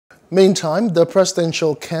Meantime, the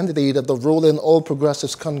presidential candidate of the ruling All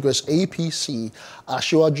Progressives Congress A.P.C,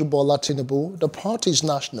 Asiwaju Bola Tinubu, the party's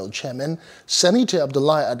national chairman, Senator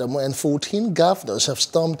Abdullahi Adamu, and 14 governors have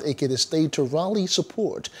stormed Ekiti State to rally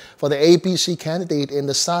support for the A.P.C candidate in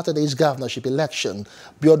the Saturday's governorship election,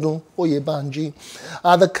 Biodun Oyebanji.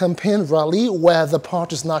 At the campaign rally, where the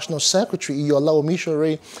party's national secretary, Yola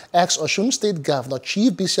Omishore, ex-Osun State Governor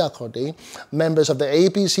Chief Bisi Akode, members of the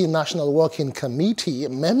A.P.C National Working Committee,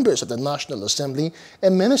 members of the National Assembly,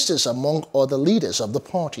 and ministers among other leaders of the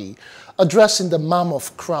party. Addressing the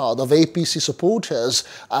mammoth crowd of A.P.C supporters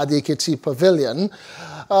at the Ekiti Pavilion,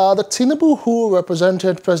 the Tinubu, who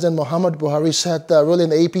represented President Muhammad Buhari, said the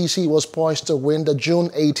ruling A.P.C was poised to win the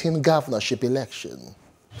June 18 governorship election.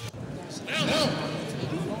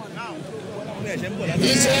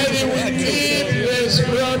 He said he would keep his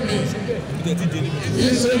promise.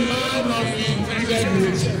 He's a man of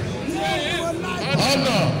integrity,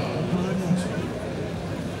 honor.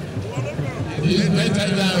 He's better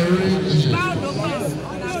than rich.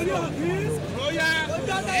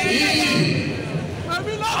 He is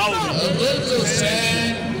going to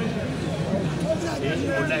send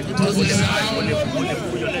to the south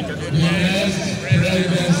the next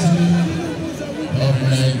presidency of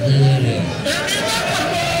Nigeria.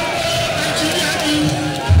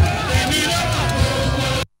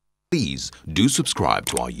 Please do subscribe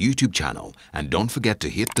to our YouTube channel and don't forget to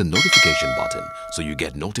hit the notification button so you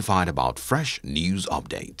get notified about fresh news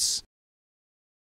updates.